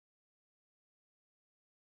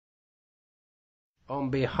On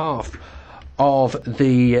behalf of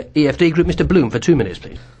the EFD group, Mr. Bloom, for 2 minutes,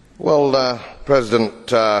 please. Well, President,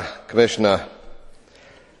 Commissioner,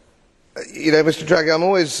 you know, Mr. Draghi, I'm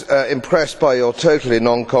always impressed by your totally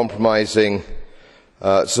non-compromising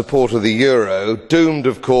support of the euro, doomed,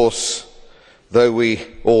 of course, though we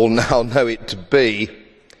all now know it to be.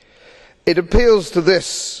 It appeals to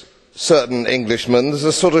this certain Englishman. There's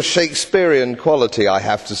a sort of Shakespearean quality, I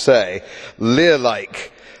have to say,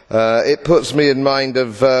 Lear-like. It puts me in mind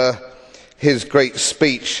of his great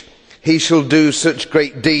speech, "He shall do such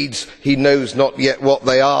great deeds, he knows not yet what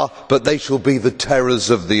they are, but they shall be the terrors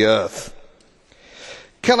of the earth."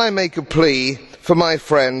 Can I make a plea for my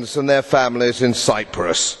friends and their families in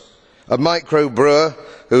Cyprus? A microbrewer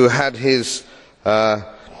who had his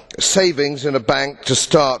savings in a bank to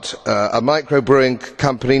start a microbrewing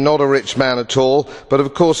company, not a rich man at all, but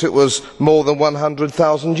of course it was more than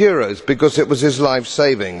 €100,000 because it was his life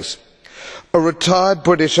savings. A retired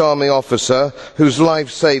British Army officer whose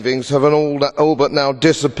life savings have all but now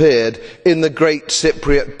disappeared in the Great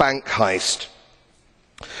Cypriot bank heist.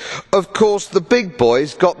 Of course the big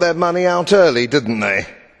boys got their money out early, didn't they?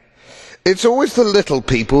 It's always the little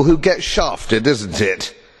people who get shafted, isn't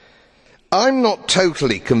it? I'm not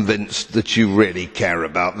totally convinced that you really care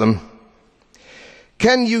about them.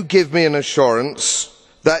 Can you give me an assurance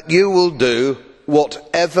that you will do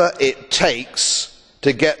whatever it takes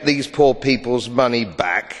to get these poor people's money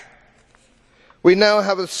back? We now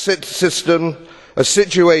have a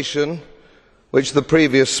situation which the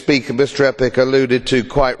previous speaker, Mr. Epic, alluded to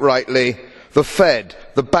quite rightly. The Fed,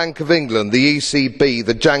 the Bank of England, the ECB,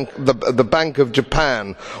 the Bank of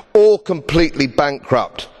Japan, all completely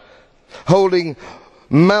bankrupt, holding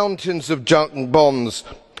mountains of junk bonds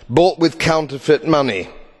bought with counterfeit money.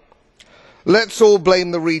 Let's all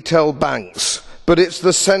blame the retail banks, but it's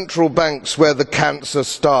the central banks where the cancer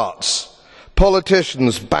starts.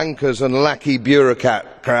 Politicians, bankers and lackey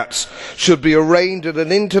bureaucrats should be arraigned at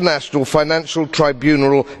an international financial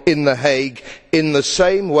tribunal in The Hague in the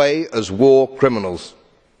same way as war criminals.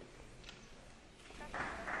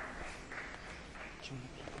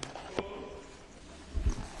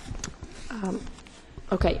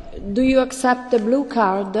 Okay. Do you accept the blue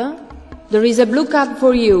card? There is a blue card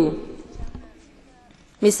for you.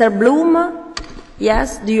 Mr. Bloom?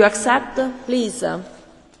 Yes, do you accept? Please.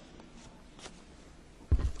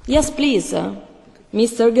 Yes, please.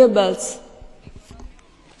 Mr. Goebbels.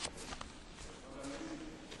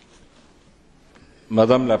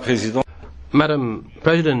 Madam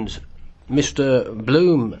President, Mr.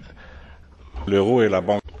 Bloom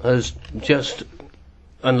has just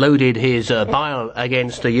unloaded his bile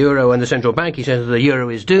against the euro and the central bank. He says that the euro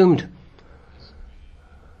is doomed.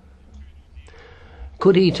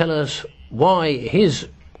 Could he tell us why his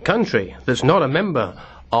country, that's not a member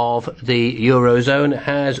of the eurozone,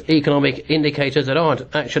 has economic indicators that aren't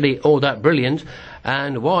actually all that brilliant,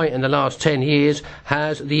 and why in the last 10 years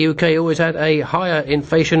has the UK always had a higher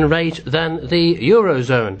inflation rate than the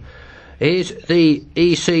eurozone? Is the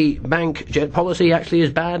EC bank policy actually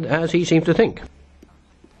as bad as he seems to think?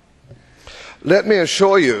 Let me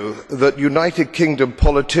assure you that United Kingdom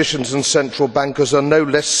politicians and central bankers are no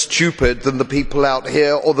less stupid than the people out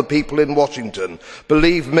here or the people in Washington.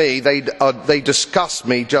 Believe me, they disgust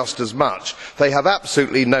me just as much. They have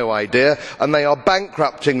absolutely no idea, and they are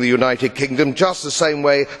bankrupting the United Kingdom just the same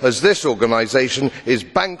way as this organisation is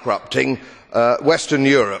bankrupting Western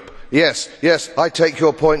Europe. Yes, I take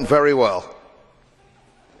your point very well.